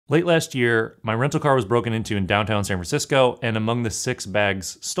Late last year, my rental car was broken into in downtown San Francisco, and among the 6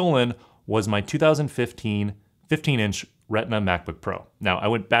 bags stolen was my 2015 15-inch Retina MacBook Pro. Now, I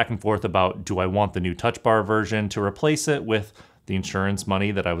went back and forth about, do I want the new Touch Bar version to replace it with the insurance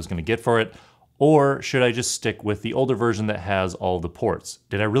money that I was gonna get for it, or should I just stick with the older version that has all the ports?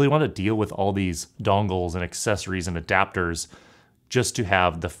 Did I really want to deal with all these dongles and accessories and adapters just to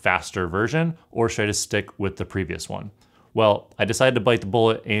have the faster version, or should I just stick with the previous one? Well, I decided to bite the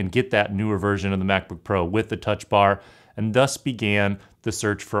bullet and get that newer version of the MacBook Pro with the Touch Bar, and thus began the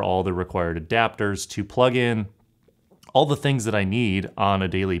search for all the required adapters to plug in all the things that I need on a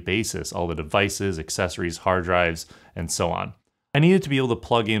daily basis, all the devices, accessories, hard drives, and so on. I needed to be able to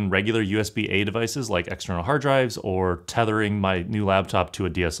plug in regular USB-A devices like external hard drives or tethering my new laptop to a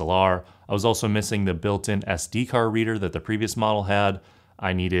DSLR. I was also missing the built-in SD card reader that the previous model had.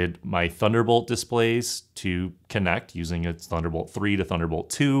 I needed my Thunderbolt displays to connect using its Thunderbolt 3 to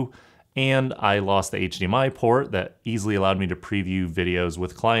Thunderbolt 2, and I lost the HDMI port that easily allowed me to preview videos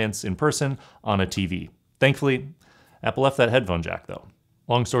with clients in person on a TV. Thankfully, Apple left that headphone jack though.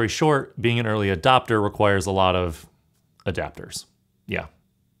 Long story short, being an early adopter requires a lot of adapters. Yeah,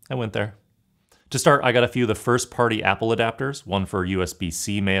 I went there. To start, I got a few of the first-party Apple adapters, one for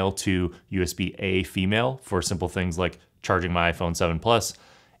USB-C male to USB-A female for simple things like charging my iPhone 7 Plus,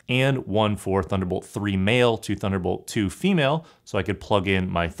 and one for Thunderbolt 3 male to Thunderbolt 2 female so I could plug in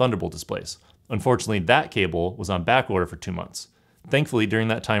my Thunderbolt displays. Unfortunately, that cable was on back order for 2 months. Thankfully, during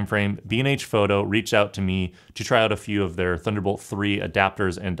that time frame, B&H Photo reached out to me to try out a few of their Thunderbolt 3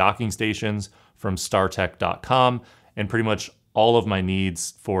 adapters and docking stations from StarTech.com, and pretty much all of my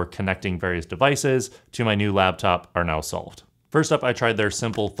needs for connecting various devices to my new laptop are now solved. First up, I tried their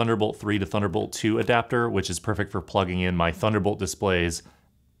simple Thunderbolt 3 to Thunderbolt 2 adapter, which is perfect for plugging in my Thunderbolt displays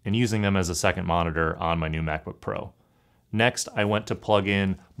and using them as a second monitor on my new MacBook Pro. Next, I went to plug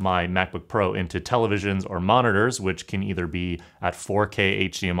in my MacBook Pro into televisions or monitors, which can either be at 4K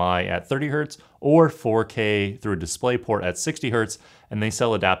HDMI at 30 Hz or 4K through a DisplayPort at 60 Hz, and they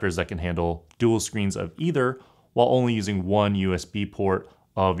sell adapters that can handle dual screens of either while only using one USB port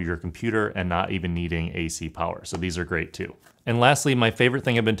of your computer and not even needing AC power. So these are great too. And lastly, my favorite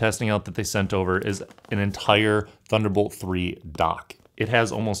thing I've been testing out that they sent over is an entire Thunderbolt 3 dock. It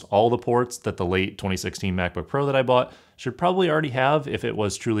has almost all the ports that the late 2016 MacBook Pro that I bought should probably already have if it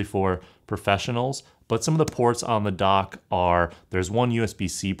was truly for professionals. But some of the ports on the dock are, there's one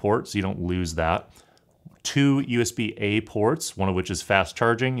USB-C port, so you don't lose that. 2 USB-A ports, one of which is fast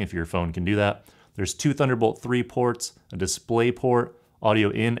charging, if your phone can do that. There's 2 Thunderbolt 3 ports, a display port, audio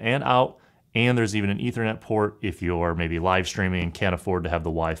in and out, and there's even an Ethernet port if you're maybe live streaming and can't afford to have the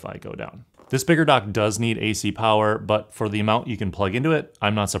Wi-Fi go down. This bigger dock does need AC power, but for the amount you can plug into it,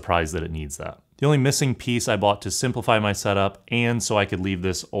 I'm not surprised that it needs that. The only missing piece I bought to simplify my setup and so I could leave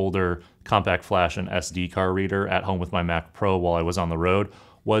this older compact flash and SD card reader at home with my Mac Pro while I was on the road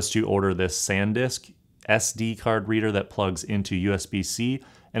was to order this SanDisk SD card reader that plugs into USB-C,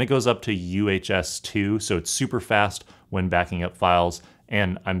 and it goes up to UHS 2, so it's super fast when backing up files,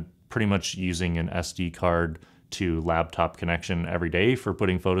 and I'm pretty much using an SD card to laptop connection every day for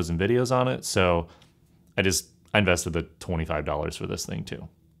putting photos and videos on it, so I invested the $25 for this thing too.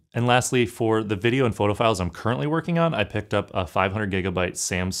 And lastly, for the video and photo files I'm currently working on, I picked up a 500 gigabyte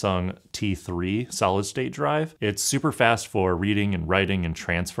Samsung T3 solid state drive. It's super fast for reading and writing and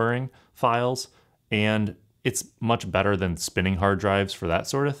transferring files, and it's much better than spinning hard drives for that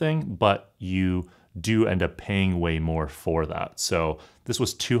sort of thing, but you do end up paying way more for that. So this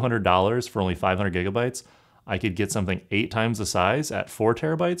was $200 for only 500 gigabytes. I could get something 8 times the size at 4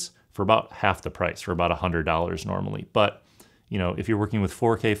 terabytes for about half the price, for about $100 normally. But you know, if you're working with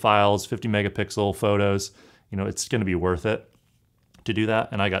 4K files, 50 megapixel photos, you know, it's gonna be worth it to do that.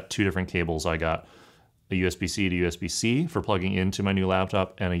 And I got 2 different cables. I got a USB-C to USB-C for plugging into my new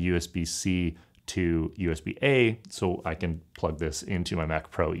laptop and a USB-C to USB-A so I can plug this into my Mac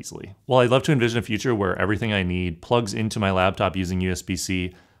Pro easily. While I'd love to envision a future where everything I need plugs into my laptop using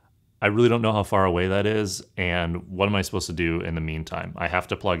USB-C, I really don't know how far away that is, and what am I supposed to do in the meantime? I have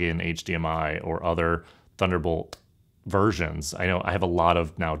to plug in HDMI or other Thunderbolt versions. I know I have a lot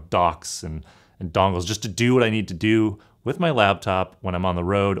of now docks and dongles just to do what I need to do with my laptop when I'm on the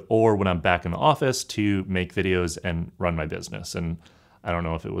road or when I'm back in the office to make videos and run my business. And I don't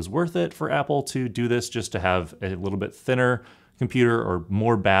know if it was worth it for Apple to do this just to have a little bit thinner computer or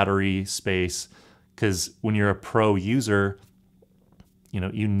more battery space, because when you're a pro user, you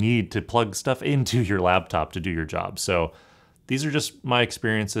know, you need to plug stuff into your laptop to do your job. So these are just my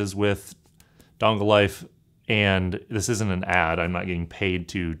experiences with dongle life, and this isn't an ad. I'm not getting paid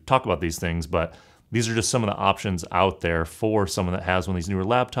to talk about these things, but These are just some of the options out there for someone that has one of these newer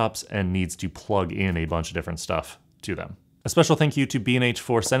laptops and needs to plug in a bunch of different stuff to them. A special thank you to B&H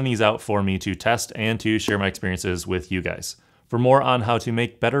for sending these out for me to test and to share my experiences with you guys. For more on how to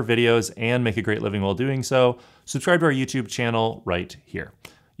make better videos and make a great living while doing so, subscribe to our YouTube channel right here.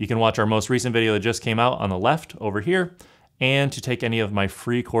 You can watch our most recent video that just came out on the left over here. And to take any of my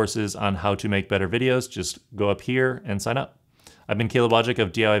free courses on how to make better videos, just go up here and sign up. I've been Caleb Wojcik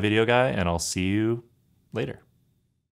of DIY Video Guy, and I'll see you later.